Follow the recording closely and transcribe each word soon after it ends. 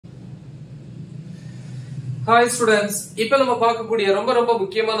Hi students, இப்போ நம்ம பார்க்கக்கூடிய ரொம்ப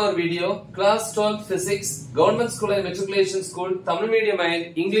முக்கியமான ஒரு video class 12 physics government school and matriculation school Tamil medium and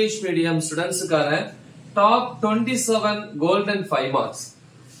English medium ஸ்டூடண்ட்ஸ்க்கான top 27 golden 5 marks.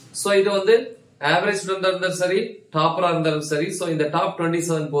 So இது வந்து average student இருந்தாலும் சரி டாப்பரா இருந்தாலும் சரி சோ இந்த top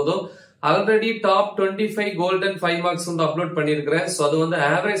 27 போதும். ஆல்ரெடி top 25 golden 5 marks வந்து அப்லோட் பண்ணியிருக்கிறேன். சோ அது வந்து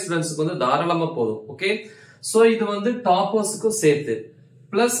average ஸ்டூடண்ட்ஸ்க்கு வந்து தாராளமா போதும். ஓகே, சோ இது வந்து டாப்பர்ஸ்க்கு சேர்த்து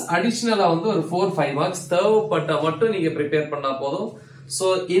பிளஸ் அடிஷனலா வந்து ஒரு 4-5 மார்க்ஸ் தேவைப்பட்டா மட்டும் நீங்க ப்ரிப்பேர் பண்ணா போதும். சோ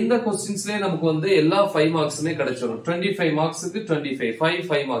இந்த क्वेश्चंसலயே நமக்கு வந்து எல்லா 5 மார்க்ஸுமே கிடைச்சிரும். 25 மார்க்ஸ்க்கு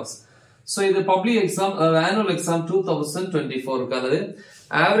 5 மார்க்ஸ். சோ இது பப்ளிக் எக்ஸாம் ஆனுவல் எக்ஸாம் 2024 க்கானது.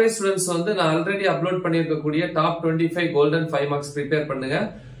 ஆவரேஜ் ஸ்டூடண்ட்ஸ் வந்து நான் already upload பண்ணிருக்கக்கூடிய top 25 golden 5 marks prepare பண்ணுங்க.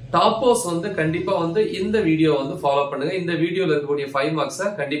 டாப்பர்ஸ் வந்து கண்டிப்பா வந்து இந்த வீடியோ வந்து ஃபாலோ பண்ணுங்க. இந்த வீடியோல இருக்கக்கூடிய 5 மார்க்ஸை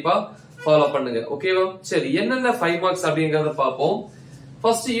கண்டிப்பா ஃபாலோ பண்ணுங்க. ஓகேவா? சரி, என்னென்ன 5 மார்க்ஸ் அப்படிங்கறத பாப்போம்.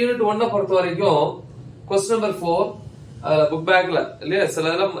 First unit 1 பொறுத்த வரைக்கும் question number 4 book bagல இல்லையா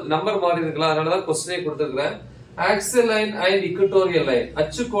சில நம்பர் மாறி இருக்கலாம், அதனால தான் क्वेश्चनே கொடுத்திருக்கேன். axial line and equatorial line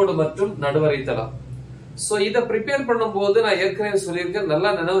அச்சுக்கோடு மற்றும் நடுவரை தளம். சோ இத ப்ரிப்பேர் பண்ணும்போது நான் ஏற்கனவே சொல்லியிருக்கேன்,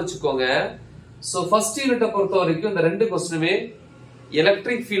 நல்லா நினைவு வச்சுக்கோங்க. சோ ஃபர்ஸ்ட் யூனிட்ட பொறுத்த வரைக்கும் இந்த ரெண்டு क्वेश्चनமே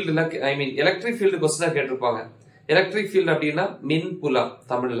எலக்ட்ரிக் ஃபீல்ட்ல எலக்ட்ரிக் ஃபீல்ட் क्वेश्चनா கேட்டிருப்பாங்க. எலக்ட்ரிக் ஃபீல்ட் அப்படினா மின்புலம்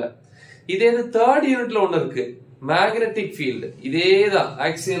தமிழ்ல. இதே தேர்ட் யூனிட்ல ஒன்னு இருக்கு மேக்னெட்டிக் ஃபீல்ட். இதேதான்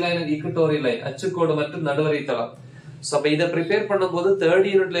ஆக்சியல் லைன் ஈக்வட்டோரியல் லைன் அச்சுக்கோடு மற்றும் நடுவரை தளம். சோ அப்ப இத ப்ரிப்பேர் பண்ணும்போது தேர்ட்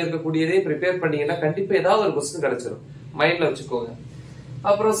யூனிட்ல இருக்கக்கூடியதே ப்ரிப்பேர் பண்ணீங்கன்னா கண்டிப்பா ஏதாவது ஒரு क्वेश्चन கிடைச்சிரும், மைண்ட்ல வச்சுக்கோங்க.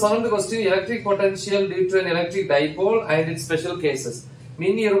 அப்புறம் 7th question electric potential due to an electric dipole and its special cases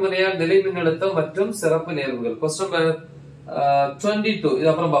மின் இருமுனையால் நிலை மின்னழுத்தம் மற்றும் சிறப்பு நேர்வுகள். क्वेश्चन நம்பர் 22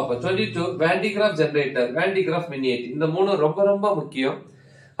 இது அப்புறம் பாப்போம். 22 வான் டி கிராஃப் ஜெனரேட்டர் வான் டி கிராஃப் மினியேட். இந்த மூணு ரொம்ப முக்கியம்.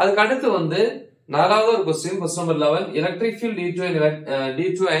 அதுக்கு அடுத்து வந்து நாலாவது ஒரு question number 11 electric field due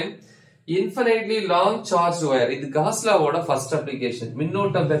to an infinitely long charged wire. இது காஸ் லாவோட ஃபர்ஸ்ட் அப்ளிகேஷன்.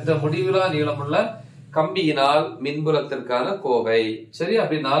 மின்னோட்டம் பெற்ற முடிவிலா நீளமுள்ள கம்பியினால் மின்புலத்திற்கான கோவை. சரி,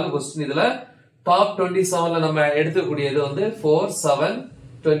 அப்படி 4 क्वेश्चन இதுல டாப் 27ல நம்ம எடுத்துக்கூடியது வந்து 4, 7,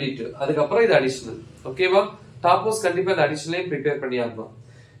 22. அதுக்கப்புறம் இது அடிஷனல். ஓகேவா? டாப்பர்ஸ் கண்டிப்பா இந்த அடிஷனலையும் ப்ரிப்பேர் பண்ணி ஆகணும்.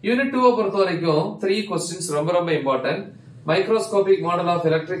 யூனிட் 2 பொறுத்த வரைக்கும் 3 क्वेश्चंस ரொம்ப important. Microscopic model of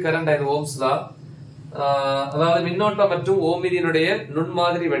electric current and Ohm's law, அதாவது மின்னோட்டம் மற்றும் ஓம் விதியினுடைய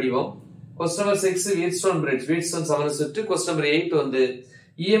நுண்மாதிரி வடிவம். Question number 6 Wheatstone bridge Wheatstone சமண சுற்று. क्वेश्चन நம்பர் 8 வந்து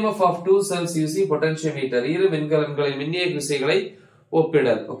EMF of two cells using potentiometer இரு மின்கலன்களின் மின்னியக்கு விசைகளை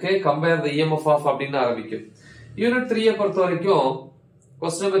ஒப்பிடல். Okay, compare the EMF of அப்படின்னு ஆரம்பிக்கும். யூனிட் 3 பொறுத்த வரைக்கும்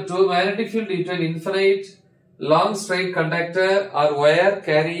question number 2 magnetic field due to an infinite long straight conductor or wire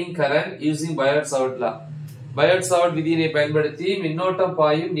carrying current using Biot-Savart law. பயோட்-சாவர்ட் விதியினை பயன்படுத்தி மின்னோட்டம்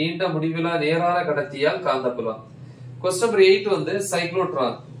பாயும் நீண்ட முடிவிலா நேரான கடத்தியால் காந்தப்புலம். क्वेश्चन நம்பர் 8 வந்து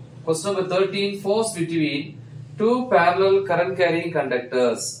cyclotron. Question number 13 force between two parallel current carrying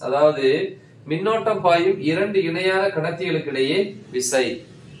conductors, அதாவது மின்னோட்டம் பாயும் இரண்டு இணையான கடத்திகளுக்கு இடையே விசை.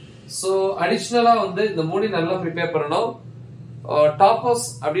 சோ அடிஷனலா வந்து இந்த மூணு நல்லா ப்ரிப்பேர் பண்ணணும். டாப்பர்ஸ்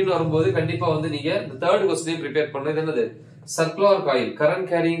அப்படின்னு வரும்போது கண்டிப்பா வந்து நீங்க இந்த தேர்ட் क्वेश्चन ப்ரிப்பேர் பண்ணணும். இது என்னது? Circular coil current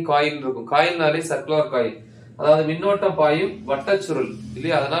carrying coil இருக்கும். காயில்னாலே சர்க்குலர் காயில், அதாவது மின்னோட்டம் பாயும் வட்டச்சுருள்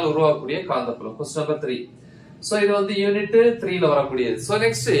இல்லையா, அதனால உருவாக்கக்கூடிய காந்தப்புலம். Question number 3. சோ இது வந்து யூனிட் 3ல வரக்கூடியது. சோ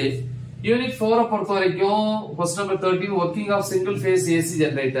நெக்ஸ்ட் யூனிட் 4 பொறுத்த வரைக்கும் question number 13 working of single phase AC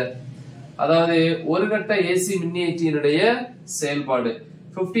generator, அதாவது ஒரு கட்ட ஏசி மின்னியற்றியினுடைய செயல்பாடு.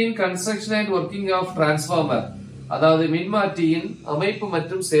 15 construction and working of transformer, அதாவது மின்மாற்றியின் அமைப்பு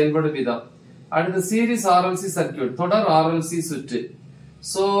மற்றும் செயல்படும் விதம். அடுத்து சீரிஸ் RLC சர்க்யூட் தொடர் RLC சுற்று.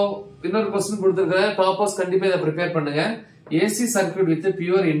 சோ இன்னொரு क्वेश्चन கொடுத்திருக்கேன், டாப்பர்ஸ் கண்டிப்பா இத ப்ரிப்பேர் பண்ணுங்க. AC circuit with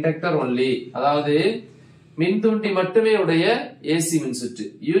pure inductor only, அதாவது மின்தூண்டி மட்டுமே உடைய ஏசி மின் சுற்று.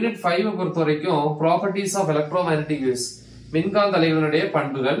 யூனிட் 5 பொறுத்த வரைக்கும் ப்ராப்பர்ட்டிஸ் ஆஃப் எலக்ட்ரோமேக்னெட்டிக் வேவ்ஸ் மின்காந்த அலைகளுடைய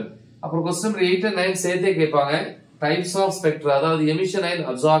பண்புகள். அப்புறம் क्वेश्चन நம்பர் 8 and 9 சேர்த்தே கேட்பாங்க. டைப்ஸ் ஆஃப் ஸ்பெக்ட்ரா, அதாவது எமிஷன் அண்ட்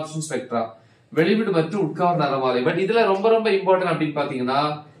அப்சார்ப்ஷன் ஸ்பெக்ட்ரா, வெளிவிடு மற்றும் உட்கவர் நிறமாலை. பட் இதுல ரொம்ப இம்பார்ட்டன்ட் அப்படின்னு பாத்தீங்கன்னா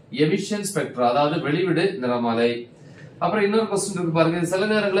எமிஷன் ஸ்பெக்ட்ரா, அதாவது வெளிவிடு நிறமாலை. அப்புறம் இன்னொரு क्वेश्चन இருக்கு பாருங்க, சில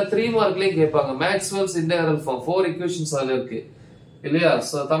நேரங்கள்ல 3 மார்க்லயும் கேட்பாங்க. மேக்ஸ்வெல்ஸ் இன்டெகிரல் ஃபார்ம் 4 ஈக்குவேஷன்ஸ் அதுல இருக்கு இல்லையா.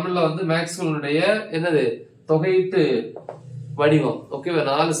 சோ தமிழ்ல வந்து மேக்ஸ்வெல்லுடைய என்னது தொகையீட்டு வடிவம். ஓகேவா,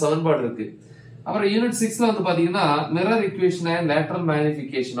 4 சமன்பாடு இருக்கு. அப்புறம் யூனிட் 6ல வந்து பாத்தீங்கன்னா mirror equation and lateral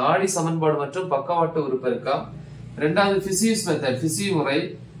magnification, ஆடி சமன்பாடு மற்றும் பக்கவாட்டு உருப்பெருக்கம். இரண்டாவது பிசியூஸ் மெத்தட் பிசியூ முறை.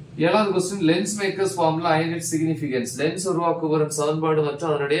 7வது question lens makers formula and it's significance, lens உருவாக்குவதன் சமன்பாடு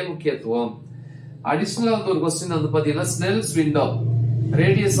மற்றும் அதனுடைய முக்கியத்துவம். அடிஷனலா வந்து ஒரு क्वेश्चन வந்து பாத்தீங்கன்னா Snell's window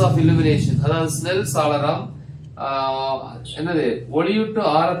radius of illumination, அதாவது ஸ்னெல் சாளரம் என்னது ஒளியூட்டு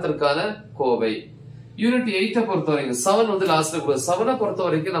ஆரத்திற்கான கோவை. யூனிட் 8 பொறுத்த வரைக்கும் 7 வந்து லாஸ்ட்ல கொடுக்கும். 7 பொறுத்த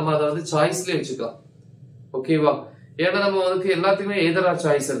வரைக்கும் நம்ம அதை வந்து சாய்ஸ்லயே வச்சுக்கலாம். ஓகேவா? ஏன்னா நம்ம வந்து எல்லாத்துக்குமே எதிரா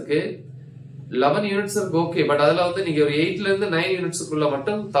சாய்ஸ் இருக்கு. 11 யூனிட்ஸ் இருக்கு, ஓகே. பட் அதுல வந்து நீங்க ஒரு 8ல இருந்து 9 யூனிட்ஸ்க்குள்ள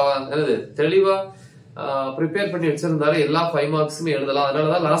மட்டும் தெளிவா ப்ரிப்பேர் பண்ணி வச்சிருந்தாரு எல்லா 5 மார்க்ஸுமே எழுதலாம்.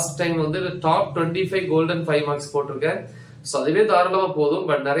 அதனாலதான் லாஸ்ட் டைம் வந்து டாப் 25 கோல்டன் 5 மார்க்ஸ் போட்டிருக்கேன். சோ அதுவே தாராளமா போதும்.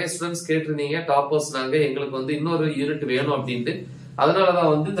 பட் நிறைய ஸ்டூடெண்ட்ஸ் கேட்டிருந்தீங்க டாப்பர்ஸ் நாங்க, எங்களுக்கு வந்து இன்னொரு யூனிட் வேணும் அப்படின்ட்டு.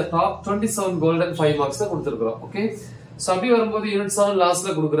 அதனாலதான் வந்து இந்த டாப் 27 கோல்டன் 5 மார்க்ஸ் கொடுத்துருக்கோம். ஓகே, சோ அப்படி வரும்போது யூனிட் 7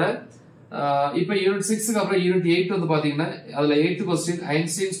 லாஸ்ட்ல கொடுக்குறேன். இப்ப யூனிட் 6க்கு அப்புறம் யூனிட் 8 வந்து பாத்தீங்கன்னா அதுல 8th question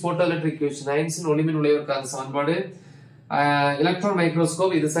Einstein's photo electric equation, Einstein ஒளிமின் நுழைவுக்கான சமன்பாடு, எலக்ட்ரான்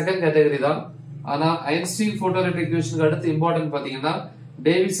மைக்ரோஸ்கோப், இது செகண்ட் கேட்டகரி தான். ஆனா ஐன்ஸ்டீன் போட்டோ எலக்ட்ரிக் ஈக்குவேஷனுக்கு அடுத்து இம்பார்ட்டன்ட் பாத்தீங்கன்னா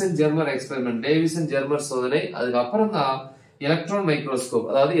Davisson Germer experiment, Davisson Germer சோதனை, அதுக்கப்புறம் தான் எலக்ட்ரான் மைக்ரோஸ்கோப்,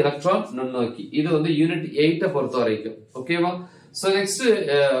 அதாவது எலக்ட்ரான் நுண்ணோக்கி. இது வந்து யூனிட் 8 பொறுத்த வரைக்கும். ஓகேவா? சோ நெக்ஸ்ட்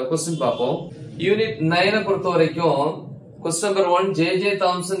கொஸ்டின் பார்ப்போம். யூனிட் 9 பொறுத்த வரைக்கும் Question number 1, J.J.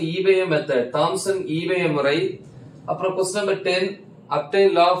 Thomson E-Bayes method, Thomson E-Bayes முறை. அப்புறம் question number 10, obtain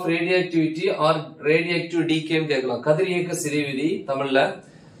law of radioactivity or radioactive decay கேட்கலாம், கதிரியக்க சிதைவிதி தமிழ்ல.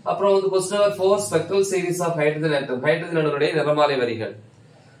 அப்புறம் வந்து question number 4, spectral series of hydrogen atom, hydrogen அணுவுடைய நிறமாலை வரிகள்.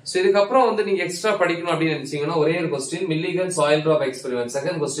 சோ இதுக்கப்புறம் வந்து நீங்க எக்ஸ்ட்ரா படிக்கணும் அப்படின்னு நினைச்சீங்கன்னா ஒரே ஒரு question, Millikan soil drop experiment,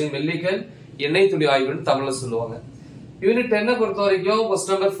 second question Millikan எண்ணெய் துளி ஆய்வுன்னு தமிழ்ல சொல்லுவாங்க. யூனிட் 10 பொறுத்த வரைக்கும்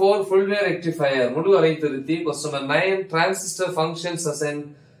question number 4, full wave rectifier, முழு அரை திருத்தி. question number 9, transistor functions as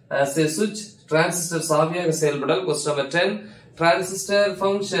a switch, transistor சாவியாக செயல்படல். question number 10, transistor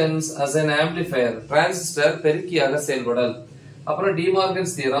functions as an amplifier, transistor பெருக்கியாக செயல்படல். அப்புறம்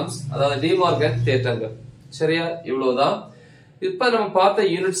டிமார்கன்ஸ் தியரம்ஸ், அதாவது டிமார்கன் தேற்றங்கள். சரியா? இவ்வளவுதான். இப்ப நம்ம பார்த்த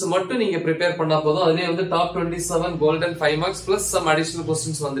யூனிட்ஸ் மட்டும் நீங்க ப்ரிப்பேர் பண்ணா போதும். அதுலயே வந்து top 27 golden 5 marks plus some additional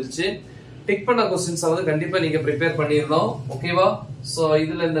questions வந்துருச்சு. டிக் பண்ண क्वेश्चंस வந்து கண்டிப்பா நீங்க ப்ரிப்பேர் பண்ணிரணும். ஓகேவா? சோ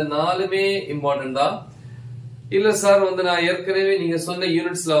இதுல இந்த 4மே இம்பார்ட்டன்ட் தான். இல்ல சார் வந்து நான் ஏற்கனவே நீங்க சொன்ன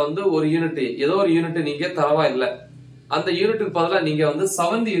யூனிட்ஸ்ல வந்து ஒரு யூனிட், ஏதோ ஒரு யூனிட் நீங்க தரவா இல்ல, அந்த யூனிட்டுக்கு பதிலா நீங்க வந்து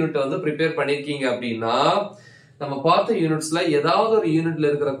 7th யூனிட் வந்து ப்ரிப்பேர் பண்ணிருக்கீங்க அப்படின்னா நம்ம பார்த்த யூனிட்ஸ்ல ஏதாவது ஒரு யூனிட்ல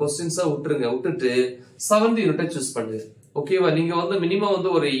இருக்கிற क्वेश्चंस விட்டுருங்க, விட்டுட்டு 7th யூனிட்டை சூஸ் பண்ணுங்க. ஓகேவா? நீங்க வந்து மினிமம் வந்து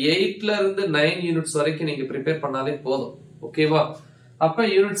ஒரு 8ல இருந்து 9 யூனிட்ஸ் வரைக்கும் நீங்க ப்ரிப்பேர் பண்ணாலே போதும். ஓகேவா? அப்ப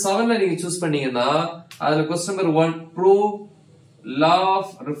யூனிட் 7ல நீங்க சூஸ் பண்ணீங்கன்னா அதுல question number 1, prove law of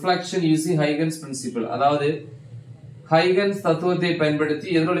reflection using Huygens principle, அதாவது ஹைகன்ஸ் தத்துவத்தை பயன்படுத்தி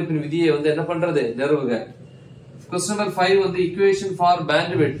எதிரொலிப்பின் விதியை வந்து என்ன பண்றது, நிறுவுக. क्वेश्चन நம்பர் 5 வந்து equation for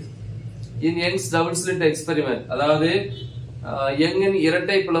bandwidth in Young's double slit experiment, அதாவது யங்கின்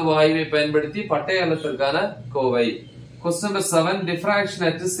இரட்டை பிளவு ஆய்வை பயன்படுத்தி பட்டை அகலத்திற்கான Kovai. question number 7, diffraction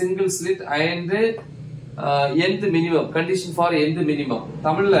at single slit and nth minimum, condition for nth minimum,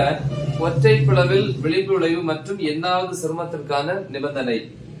 தமிழ்ல ஒற்றை பிளவில் விளிம்பு விளைவு மற்றும் எண்ணாவது சிரமத்திற்கான நிபந்தனை.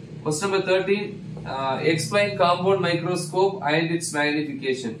 question number 13, explain compound microscope and its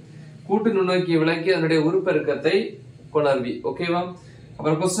magnification, கூட்டு நுண்ணோக்கியை விளக்கி அதனுடைய உருப்பெருக்கத்தை கொணர்வி. ஓகேவா?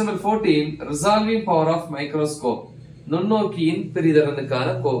 அப்புறம் question number 14, resolving power of microscope, நுண்ணோக்கியின் பிரிதரனுக்கான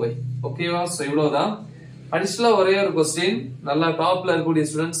Kovai. ஓகேவா? சோ இவ்வளவுதான். அடிஷனலா ஒரே ஒரு கொஸ்டின், நல்லா டாப்ல இருக்கக்கூடிய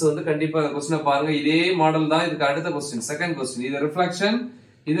ஸ்டூடெண்ட்ஸ் வந்து கண்டிப்பா இந்த கொஸ்டினை பாருங்க. இதே மாடல் தான் இதுக்கு அடுத்த கொஸ்டின், செகண்ட் கொஸ்டின். இது ரிஃப்ளெக்ஷன்,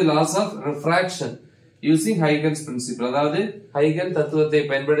 இது loss of refraction using Huygens principal, அதாவது ஹைகன் தத்துவத்தை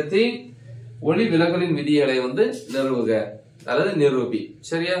பயன்படுத்தி ஒளி விலகலின் விதிகளை வந்து நிறுவுக அல்லது நிரூபி.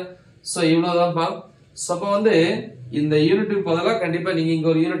 சரியா? சோ இவ்வளவுதான்ப்பா. சோ அப்ப வந்து இந்த யூனிட்டுக்கு பதிலா கண்டிப்பா நீங்க இங்க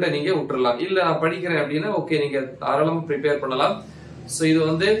ஒரு யூனிட்டை நீங்க விட்டுறலாம். இல்ல நான் படிக்கிறேன் அப்படின்னா ஓகே, நீங்க தாராளமா ப்ரிப்பேர் பண்ணலாம். சோ இது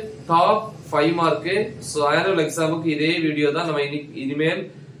வந்து டாப் 5 மார்க். சோ ஆனுவல் எக்ஸாமுக்கு இதே வீடியோ தான் நம்ம இனிமேல்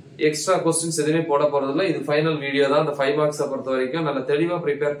எக்ஸ்ட்ரா क्वेश्चंस எதுவுமே போட போறது இல்ல. இது ஃபைனல் வீடியோ தான். அந்த 5 மார்க்ஸ் பொறுத்த வரைக்கும் நல்ல தெளிவா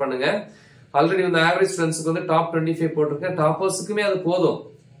ப்ரிப்பேர் பண்ணுங்க. ஆல்ரெடி வந்து ஆவரேஜ் ஸ்டூடண்ட்ஸ்க்கு வந்து டாப் 25 போட்டிருக்கேன், டாப்பர்ஸ்க்குமே அது போதும்.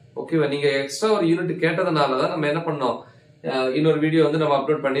 ஓகேவா? நீங்க எக்ஸ்ட்ரா ஒரு யூனிட் கேட்டதுனால தான் நம்ம என்ன பண்ணோம், இன்னொரு வீடியோ வந்து நம்ம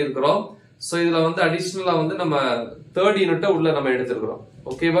அப்லோட் பண்ணிருக்கிறோம். சோ இதுல வந்து அடிஷனலா வந்து நம்ம 3rd யூனிட்ட உள்ள நம்ம எடுத்துக்கிறோம்.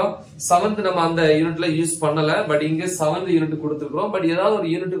 ஓகேவா? 7th நம்ம அந்த யூனிட்ல யூஸ் பண்ணல, பட் இங்க 7th யூனிட் கொடுத்துக்கிறோம். பட் ஏதாவது ஒரு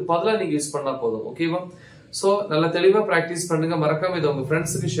யூனிட்டுக்கு பதிலா நீங்க யூஸ் பண்ணா போதும். ஓகேவா? சோ நல்ல தெளிவா பிராக்டிஸ் பண்ணுங்க. மறக்காம இதை உங்க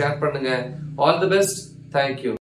ஃப்ரெண்ட்ஸுக்கு ஷேர் பண்ணுங்க. All the best. தேங்க்யூ.